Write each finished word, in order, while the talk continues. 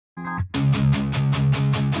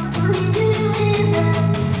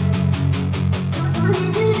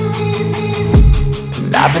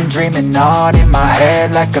I've been dreaming on in my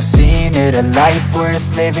head like I've seen it. A life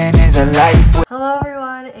worth living is a life. Hello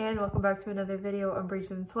everyone and welcome back to another video on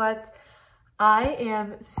Breeches and Sweats. I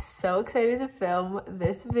am so excited to film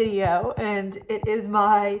this video, and it is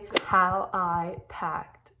my How I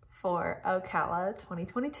Packed for Ocala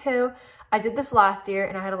 2022. I did this last year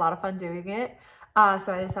and I had a lot of fun doing it.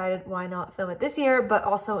 So I decided why not film it this year, but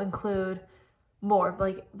also include more of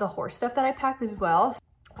like the horse stuff that I packed as well.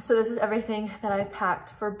 So this is everything that I packed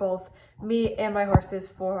for both me and my horses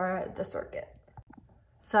for the circuit.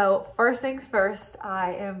 So first things first,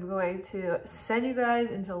 I am going to send you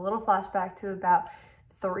guys into a little flashback to about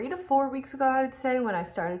 3 to 4 weeks ago, I would say, when I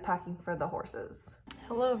started packing for the horses.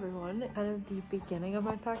 Hello everyone, kind of the beginning of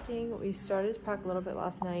my packing. We started to pack a little bit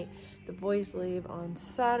last night. The boys leave on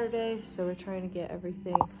Saturday, so we're trying to get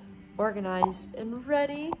everything organized and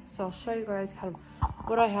ready. So I'll show you guys kind of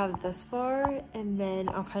what I have thus far, and then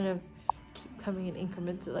I'll kind of keep coming in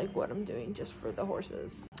increments of like what I'm doing just for the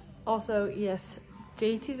horses. Also, yes,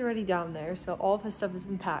 JT's already down there, so all of his stuff has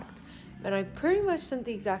been packed. And I pretty much sent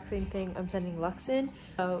the exact same thing I'm sending Lux in.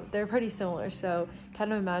 So they're pretty similar, so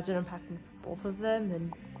kind of imagine I'm packing for both of them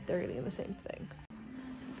and they're getting the same thing.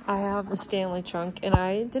 I have the Stanley trunk and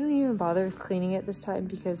I didn't even bother with cleaning it this time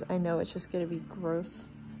because I know it's just gonna be gross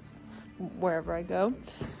wherever I go.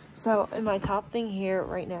 So in my top thing here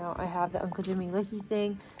right now, I have the Uncle Jimmy Licky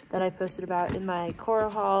thing that I posted about in my Cora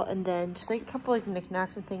haul, and then just like a couple like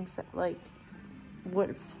knickknacks and things that like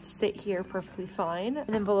would sit here perfectly fine. And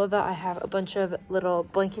then below that I have a bunch of little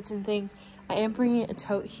blankets and things. I am bringing a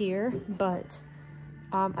tote here, but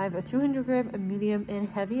I have a 200 gram, a medium, and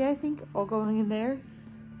heavy, I think, all going in there.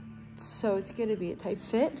 So it's gonna be a tight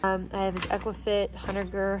fit. I have this Equifit Hunter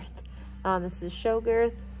girth. This is show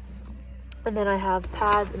girth. And then I have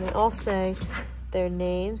pads, and they all say their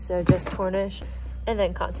names, so just Cornish, and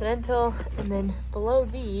then Continental. And then below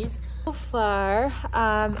these, so far,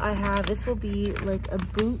 I have, this will be like a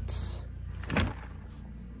boot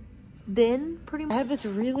bin, pretty much. I have this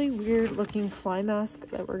really weird looking fly mask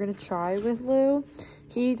that we're gonna try with Lou.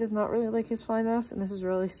 He does not really like his fly mask, and this is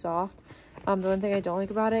really soft. The one thing I don't like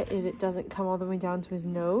about it is it doesn't come all the way down to his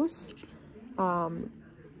nose, so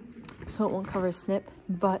it won't cover his snip,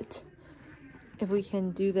 but if we can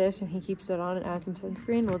do this and he keeps that on and add some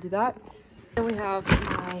sunscreen, we'll do that. Then we have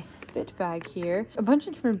my bit bag here. A bunch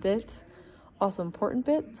of different bits, also important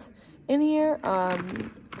bits in here.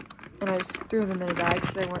 And I just threw them in a bag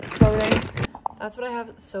so they weren't floating. That's what I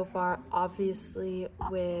have so far. Obviously,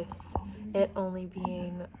 with it only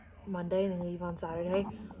being Monday and they leave on Saturday,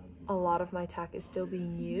 a lot of my tack is still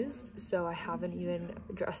being used. So I haven't even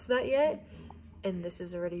addressed that yet. And this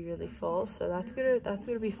is already really full. So that's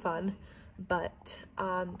gonna be fun. But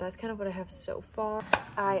that's kind of what I have so far.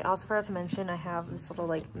 I also forgot to mention I have this little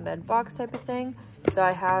like med box type of thing. So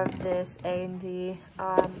I have this A&D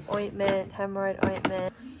ointment, hemorrhoid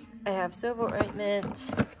ointment. I have silver ointment,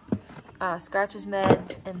 scratches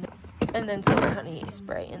meds, and then silver honey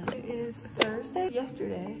spray. And it is Thursday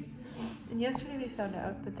yesterday, and yesterday we found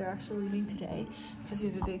out that they're actually leaving today because we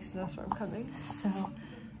have a big snowstorm coming. So I'm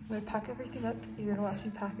gonna pack everything up. You're gonna watch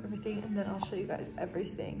me pack everything, and then I'll show you guys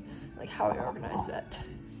everything, like how I organize that.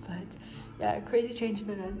 But yeah, crazy change of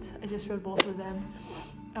events. I just rode both of them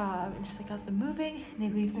and just like got them moving. And they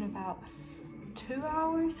leave in about 2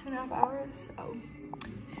 hours, 2.5 hours. So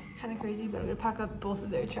kind of crazy, but I'm gonna pack up both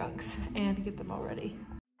of their trunks and get them all ready.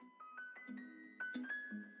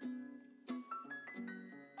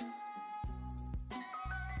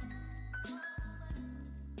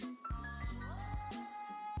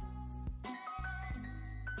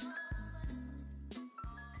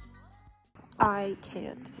 I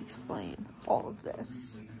can't explain all of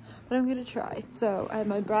this, but I'm gonna try. So I have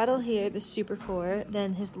my bridle here, the super core,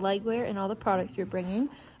 then his leg wear and all the products we're bringing.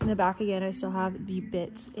 In the back again, I still have the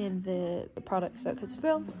bits in the products that could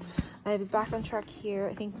spill. I have his background track here,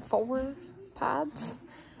 I think 4 pads.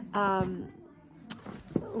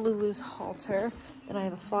 Lulu's halter, then I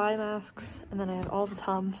have a fly masks, and then I have all the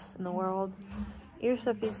Tums in the world. Ear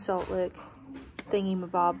stuffies, salt lick, thingy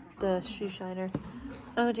mabob, the shoe shiner,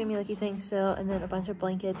 Uncle Jimmy Licky thing still, and then a bunch of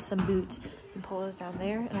blankets, some boots, and polos down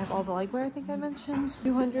there. And I have all the legwear I think I mentioned.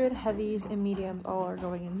 200 heavies and mediums all are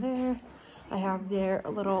going in there. I have their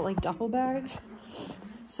little like duffel bags.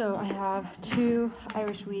 So I have 2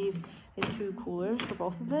 Irish weaves and 2 coolers for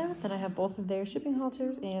both of them. Then I have both of their shipping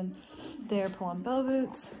halters and their pull-on bell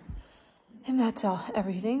boots. And that's all,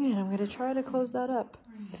 everything. And I'm gonna try to close that up.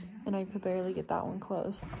 And I could barely get that one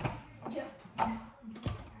closed.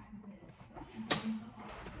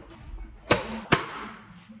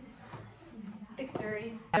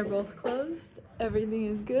 They're both closed. Everything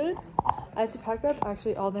is good. I have to pack up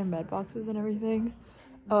actually all their med boxes and everything.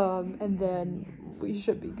 And then we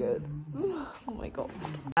should be good. Oh my god.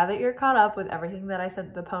 Now that you're caught up with everything that I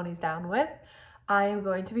sent the ponies down with, I am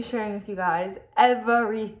going to be sharing with you guys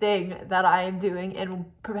everything that I am doing and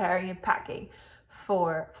preparing and packing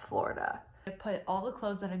for Florida. I put all the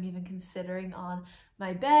clothes that I'm even considering on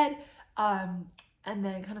my bed, and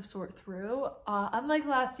then kind of sort through. Unlike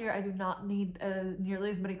last year, I do not need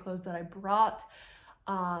nearly as many clothes that I brought.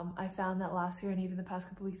 I found that last year and even the past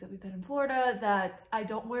couple weeks that we've been in Florida that I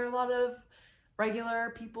don't wear a lot of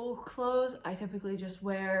regular people clothes. I typically just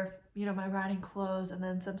wear, you know, my riding clothes and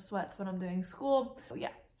then some sweats when I'm doing school. So yeah,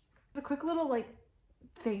 it's a quick little like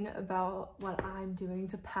thing about what I'm doing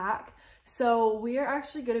to pack. So we are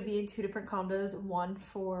actually going to be in 2 different condos, one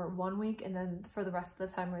for 1 week and then for the rest of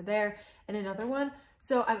the time we're there, and another one.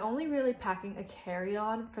 So I'm only really packing a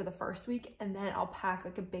carry-on for the first week, and then I'll pack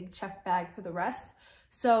like a big check bag for the rest.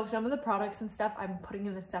 So some of the products and stuff I'm putting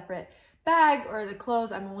in a separate bag, or the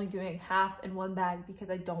clothes I'm only doing half in one bag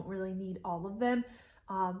because I don't really need all of them,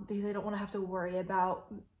 because I don't want to have to worry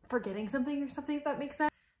about forgetting something or something, if that makes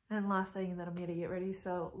sense. And last thing that I'm gonna get ready.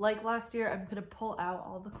 So like last year, I'm gonna pull out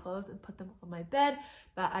all the clothes and put them on my bed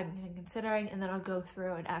that I'm considering, and then I'll go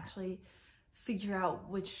through and actually figure out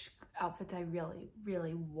which outfits I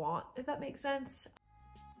really want, if that makes sense.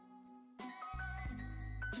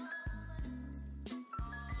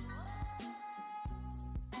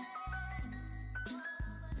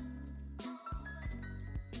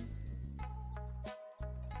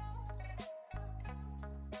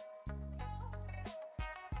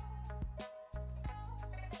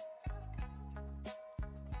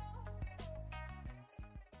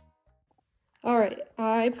 All right,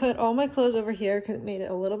 I put all my clothes over here because it made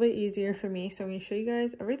it a little bit easier for me. So I'm going to show you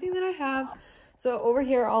guys everything that I have. So over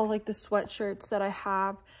here, all like the sweatshirts that I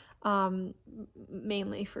have,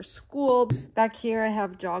 mainly for school. Back here, I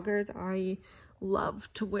have joggers. I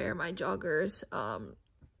love to wear my joggers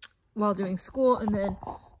while doing school. And then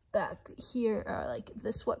back here are like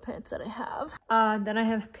the sweatpants that I have. Then I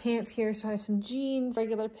have pants here. So I have some jeans,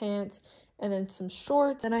 regular pants, and then some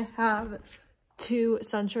shorts. And I have 2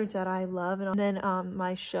 sun shirts that I love, and then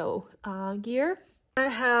my show gear. I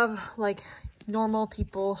have like normal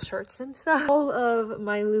people shirts and stuff, all of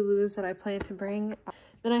my Lulus that I plan to bring.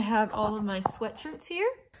 Then I have all of my sweatshirts here,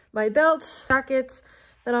 my belts, jackets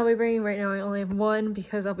that I'll be bringing. Right now I only have 1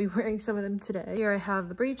 because I'll be wearing some of them today. Here I have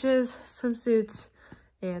the breeches, swimsuits,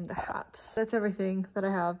 and the hat. That's everything that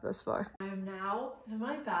I have thus far. I am now in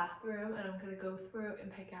my bathroom, and I'm gonna go through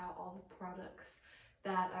and pick out all the products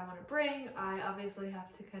that I want to bring. I obviously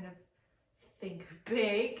have to kind of think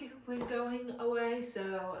big when going away, so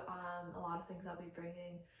a lot of things I'll be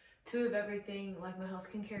bringing 2 of everything. Like my whole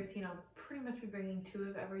skincare routine, I'll pretty much be bringing 2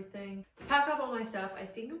 of everything. To pack up all my stuff, I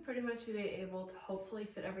think I'm pretty much be able to hopefully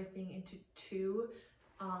fit everything into 2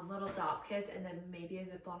 little doll kits, and then maybe a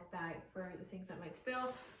Ziploc bag for the things that might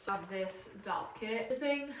spill. So I have this doll kit. This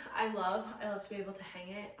thing I love to be able to hang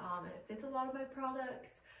it, and it fits a lot of my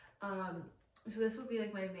products. So this would be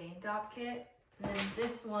like my main dop kit. And then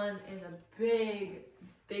this one is a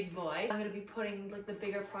big boy. I'm gonna be putting like the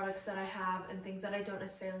bigger products that I have and things that I don't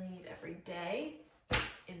necessarily need every day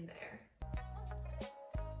in there.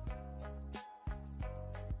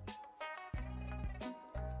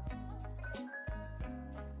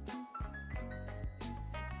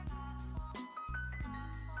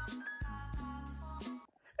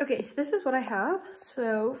 Okay, this is what I have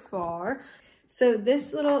so far. So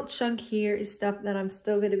this little chunk here is stuff that I'm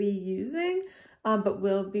still going to be using, but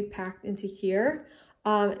will be packed into here.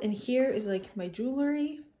 And here is like my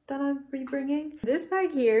jewelry that I'll be bringing. This bag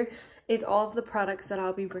here is all of the products that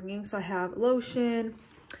I'll be bringing. So I have lotion,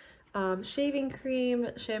 shaving cream,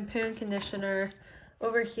 shampoo and conditioner.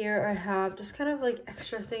 Over here I have just kind of like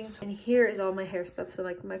extra things. And here is all my hair stuff. So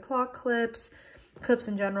like my claw clips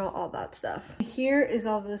in general, all that stuff. Here is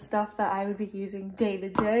all the stuff that I would be using day to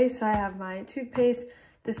day. So I have my toothpaste,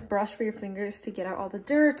 this brush for your fingers to get out all the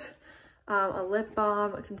dirt, a lip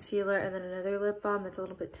balm, a concealer, and then another lip balm that's a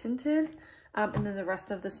little bit tinted. And then the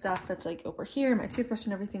rest of the stuff that's like over here, my toothbrush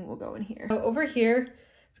and everything will go in here. So over here,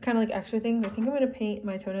 it's kind of like extra things. I think I'm going to paint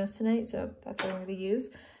my toenails tonight, so that's what I'm going to use.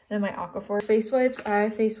 And then my Aquaphor face wipes. I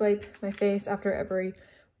face wipe my face after every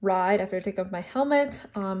ride, after I take off my helmet.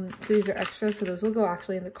 So these are extra, so those will go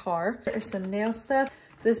actually in the car. There's some nail stuff.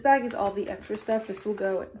 So this bag is all the extra stuff. This will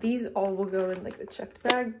go, these all will go in like the checked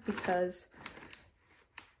bag because,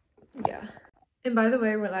 yeah. And by the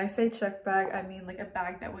way, when I say checked bag, I mean like a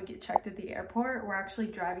bag that would get checked at the airport. We're actually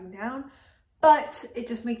driving down, but it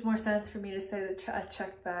just makes more sense for me to say that a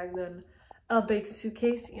checked bag than a big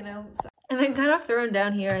suitcase, you know. So. And then kind of thrown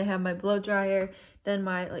down here, I have my blow dryer, then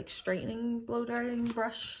my like straightening blow drying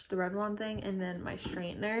brush, the Revlon thing, and then my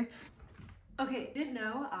straightener. Okay, didn't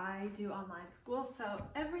know I do online school, so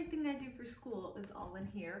everything I do for school is all in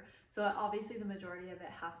here. So obviously the majority of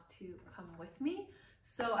it has to come with me.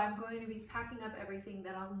 So I'm going to be packing up everything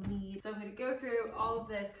that I'll need. So I'm going to go through all of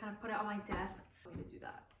this, kind of put it on my desk. I'm going to do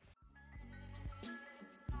that.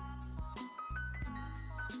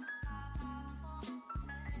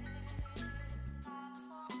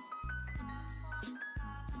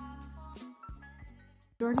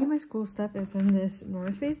 Majority of my school stuff is in this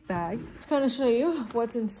North Face bag. Just kind of show you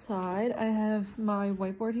what's inside. I have my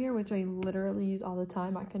whiteboard here, which I literally use all the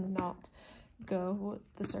time. I cannot go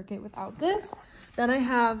the circuit without this. Then I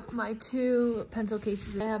have my 2 pencil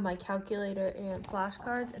cases. I have my calculator and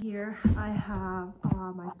flashcards. Here I have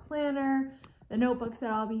my planner, the notebooks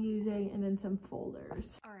that I'll be using, and then some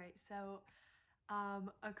folders. All right, so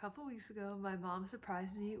a couple weeks ago, my mom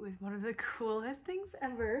surprised me with one of the coolest things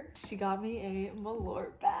ever. She got me a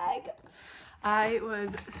Malort bag. I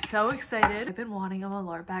was so excited. I've been wanting a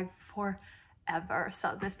Malort bag forever.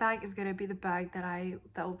 So this bag is gonna be the bag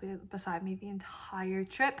that will be beside me the entire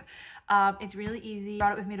trip. It's really easy. I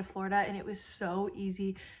brought it with me to Florida and it was so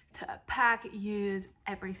easy to pack, use,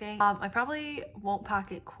 everything. I probably won't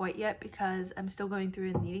pack it quite yet because I'm still going through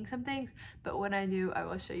and needing some things, but when I do, I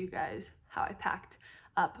will show you guys how I packed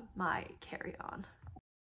up my carry-on.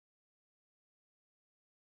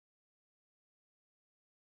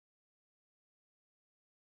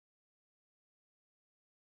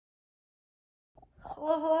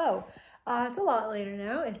 Hello. It's a lot later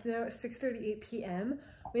now. It's now 6:38 p.m.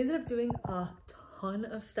 We ended up doing a ton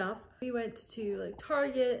of stuff. We went to like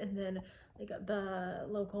Target and then like the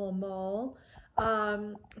local mall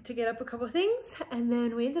to get up a couple things, and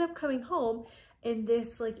then we ended up coming home in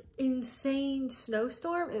this like insane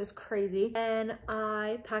snowstorm. It was crazy, and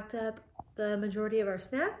I packed up the majority of our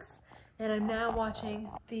snacks, and I'm now watching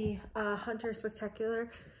the Hunter Spectacular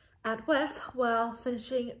at WEF while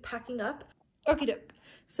finishing packing up. Okie doke.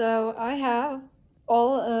 So I have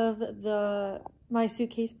all of my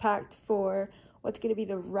suitcase packed for what's going to be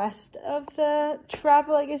the rest of the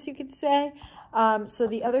travel, I guess you could say. So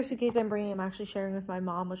the other suitcase I'm bringing, I'm actually sharing with my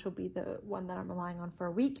mom, which will be the one that I'm relying on for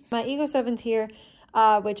a week. My Ego 7's here,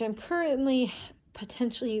 which I'm currently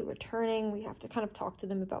potentially returning. We have to kind of talk to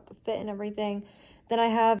them about the fit and everything. Then I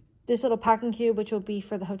have this little packing cube, which will be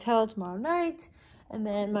for the hotel tomorrow night. And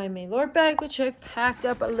then my Malort bag, which I've packed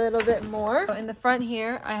up a little bit more. So in the front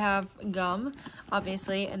here, I have gum,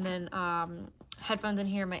 obviously, and then headphones in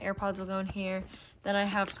here. My AirPods will go in here. Then I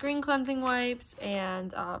have screen cleansing wipes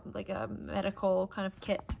and like a medical kind of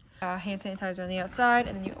kit. Hand sanitizer on the outside,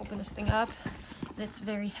 and then you open this thing up, and it's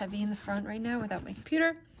very heavy in the front right now without my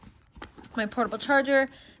computer. My portable charger,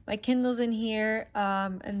 my Kindle's in here,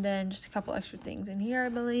 and then just a couple extra things in here, I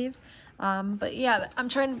believe. But yeah, I'm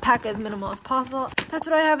trying to pack as minimal as possible. That's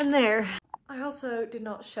what I have in there. I also did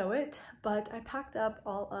not show it, but I packed up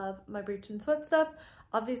all of my breech and sweat stuff.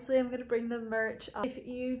 Obviously, I'm going to bring the merch. If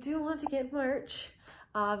you do want to get merch,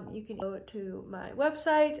 you can go to my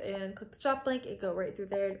website and click the shop link and go right through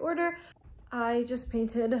there and order. I just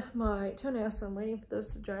painted my toenails, so I'm waiting for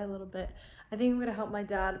those to dry a little bit. I think I'm going to help my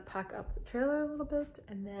dad pack up the trailer a little bit,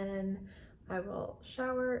 and then I will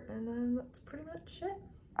shower, and then that's pretty much it.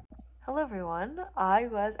 Hello everyone, I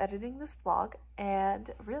was editing this vlog and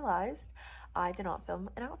realized I did not film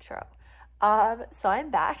an outro. So I'm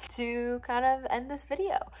back to kind of end this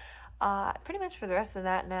video. Pretty much for the rest of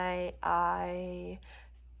that night, I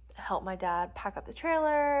helped my dad pack up the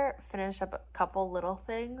trailer, finished up a couple little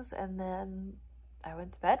things, and then I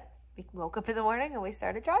went to bed. We woke up in the morning and we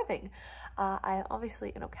started driving. I'm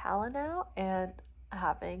obviously in Ocala now and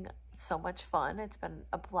having so much fun. It's been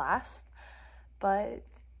a blast, but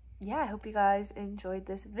yeah, I hope you guys enjoyed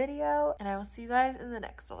this video, and I will see you guys in the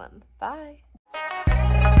next one. Bye!